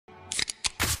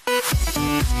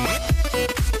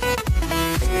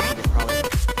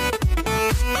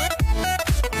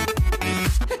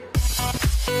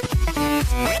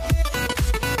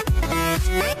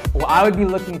I would be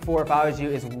looking for, if I was you,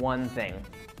 is one thing.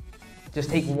 Just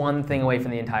take one thing away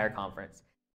from the entire conference.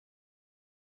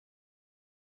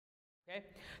 Okay?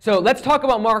 So let's talk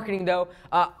about marketing, though.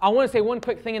 I want to say one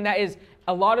quick thing, and that is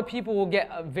a lot of people will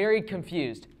get very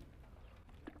confused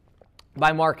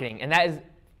by marketing, and that is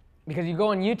because you go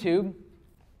on YouTube,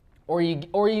 or you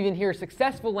even hear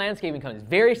successful landscaping companies,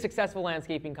 very successful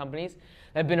landscaping companies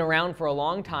that have been around for a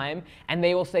long time, and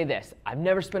they will say this: I've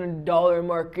never spent $1 in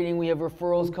marketing, we have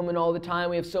referrals coming all the time,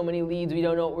 we have so many leads, we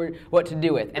don't know what to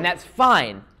do with. And that's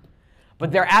fine,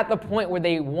 but they're at the point where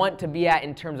they want to be at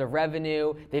in terms of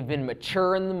revenue, they've been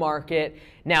mature in the market.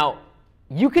 Now,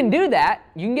 you can do that,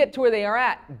 you can get to where they are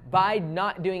at by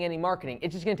not doing any marketing.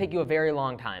 It's just going to take you a very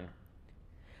long time.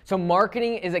 So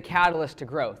marketing is a catalyst to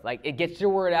growth. Like, it gets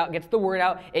your word out, gets the word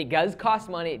out. It does cost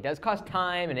money, it does cost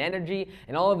time and energy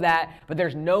and all of that, but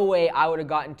there's no way I would have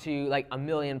gotten to like $1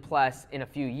 million plus in a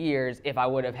few years if I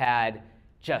would have had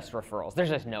just referrals. There's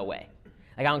just no way.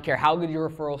 Like, I don't care how good your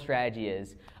referral strategy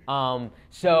is.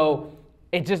 So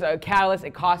it's just a catalyst,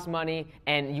 it costs money,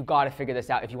 and you've got to figure this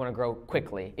out if you want to grow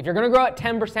quickly. If you're going to grow at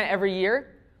 10% every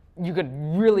year, you could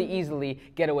really easily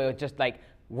get away with just like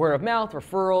word of mouth,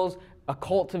 referrals,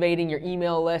 cultivating your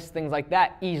email list, things like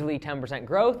that, easily 10%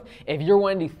 growth. If you're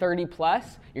wanting to do 30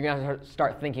 plus, you're going to have to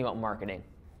start thinking about marketing.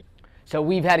 So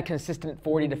we've had a consistent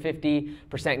 40 to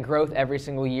 50% growth every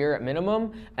single year at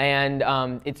minimum,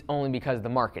 and it's only because of the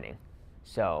marketing.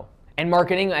 So, and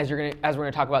marketing, as we're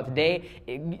going to talk about today,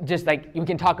 just like we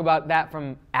can talk about that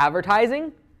from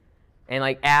advertising and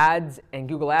like ads and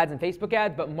Google ads and Facebook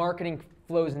ads, but marketing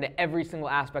flows into every single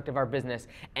aspect of our business,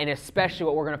 and especially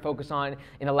what we're going to focus on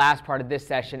in the last part of this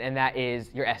session, and that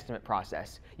is your estimate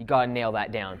process. You got to nail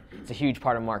that down. It's a huge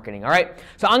part of marketing. All right.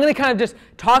 So I'm going to kind of just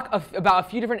talk about a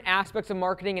few different aspects of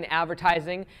marketing and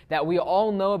advertising that we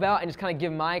all know about, and just kind of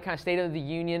give my kind of state of the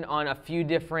union on a few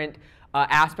different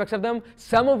aspects of them.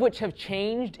 Some of which have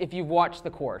changed if you've watched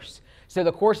the course. So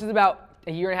the course is about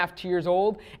 1.5 years, 2 years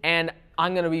old, and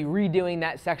I'm going to be redoing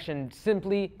that section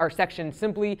simply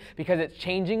because it's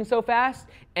changing so fast,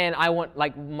 and I want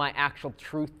like my actual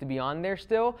truth to be on there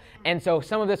still. And so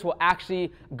some of this will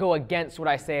actually go against what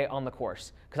I say on the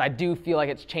course, because I do feel like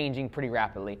it's changing pretty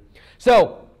rapidly.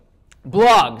 So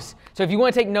blogs. So if you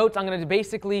want to take notes, I'm going to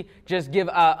basically just give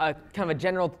a kind of a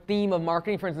general theme of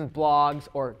marketing, for instance, blogs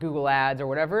or Google ads or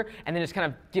whatever, and then just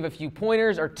kind of give a few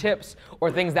pointers or tips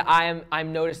or things that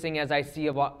I'm noticing as I see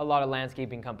a lot of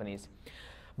landscaping companies.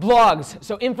 Blogs,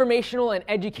 so informational and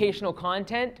educational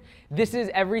content. This is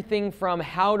everything from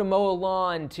how to mow a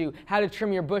lawn to how to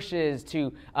trim your bushes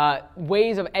to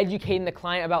ways of educating the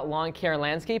client about lawn care and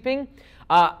landscaping.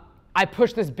 I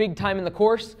push this big time in the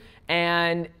course,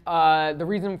 and the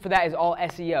reason for that is all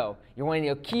SEO. You're wanting to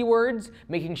know keywords,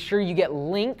 making sure you get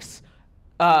links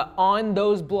on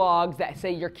those blogs that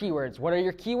say your keywords. What are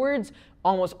your keywords?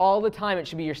 Almost all the time it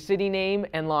should be your city name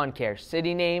and lawn care,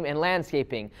 city name and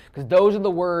landscaping, because those are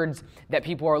the words that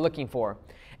people are looking for.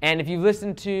 And if you've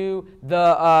listened to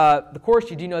the course,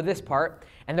 you do know this part.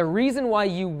 And the reason why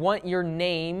you want your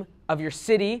name of your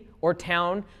city or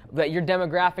town that your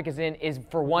demographic is in is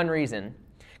for one reason.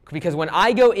 Because when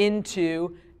I go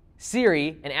into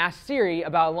Siri and ask Siri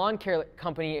about a lawn care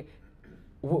company,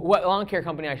 what lawn care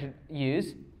company I should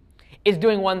use, it's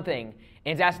doing one thing.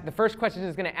 And it's asking, the first question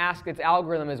it's going to ask its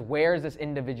algorithm is, where is this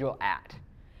individual at?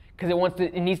 Because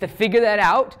it needs to figure that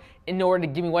out in order to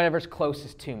give me whatever's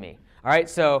closest to me. All right,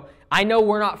 so I know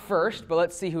we're not first, but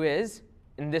let's see who is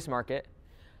in this market.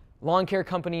 Lawn care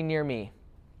company near me.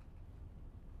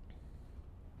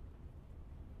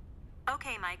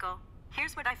 Okay, Michael,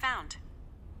 here's what I found.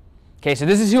 Okay, so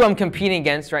this is who I'm competing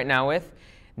against right now with.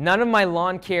 None of my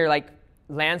lawn care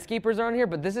landscapers are on here,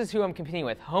 but this is who I'm competing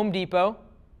with. Home Depot,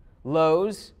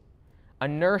 Lowe's, a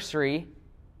nursery,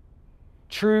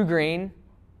 True Green,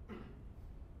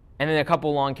 and then a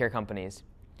couple lawn care companies.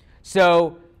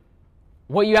 So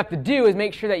what you have to do is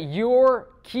make sure that your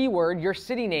keyword, your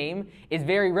city name, is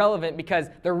very relevant, because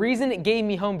the reason it gave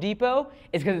me Home Depot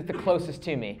is because it's the closest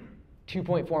to me,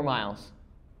 2.4 miles.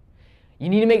 You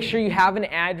need to make sure you have an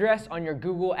address on your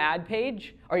Google ad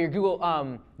page or your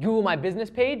Google My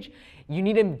Business page. You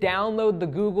need to download the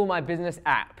Google My Business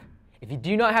app. If you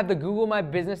do not have the Google My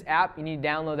Business app, you need to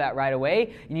download that right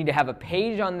away. You need to have a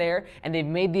page on there, and they've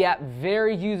made the app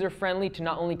very user-friendly to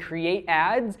not only create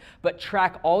ads, but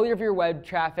track all of your web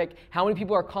traffic, how many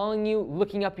people are calling you,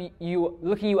 looking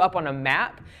you up on a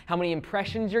map, how many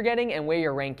impressions you're getting, and where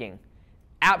you're ranking.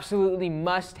 Absolutely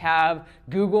must have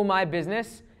Google My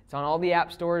Business. It's on all the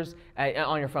app stores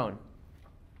on your phone.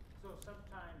 So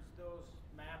sometimes those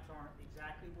maps aren't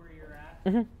exactly where you're at.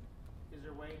 Mm-hmm. Is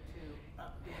there a way to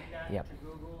update that Yep. to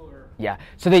Google? Or Yeah,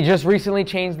 so they just recently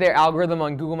changed their algorithm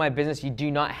on Google My Business. You do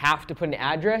not have to put an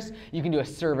address. You can do a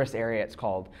service area, it's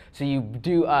called. So you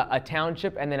do a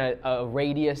township and then a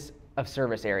radius of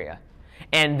service area.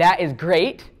 And that is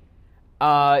great.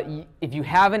 If you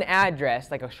have an address,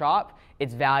 like a shop,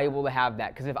 it's valuable to have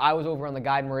that. Because if I was over on the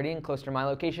Guide Meridian, close to my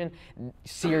location,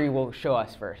 Siri will show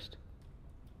us first.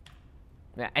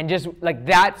 Yeah, and just like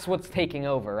that's what's taking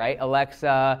over, right?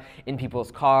 Alexa, in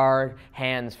people's car,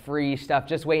 hands-free stuff.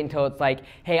 Just wait until it's like,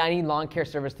 hey, I need lawn care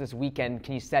service this weekend.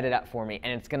 Can you set it up for me?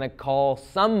 And it's going to call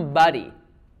somebody.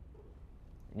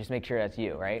 Just make sure that's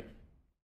you, right?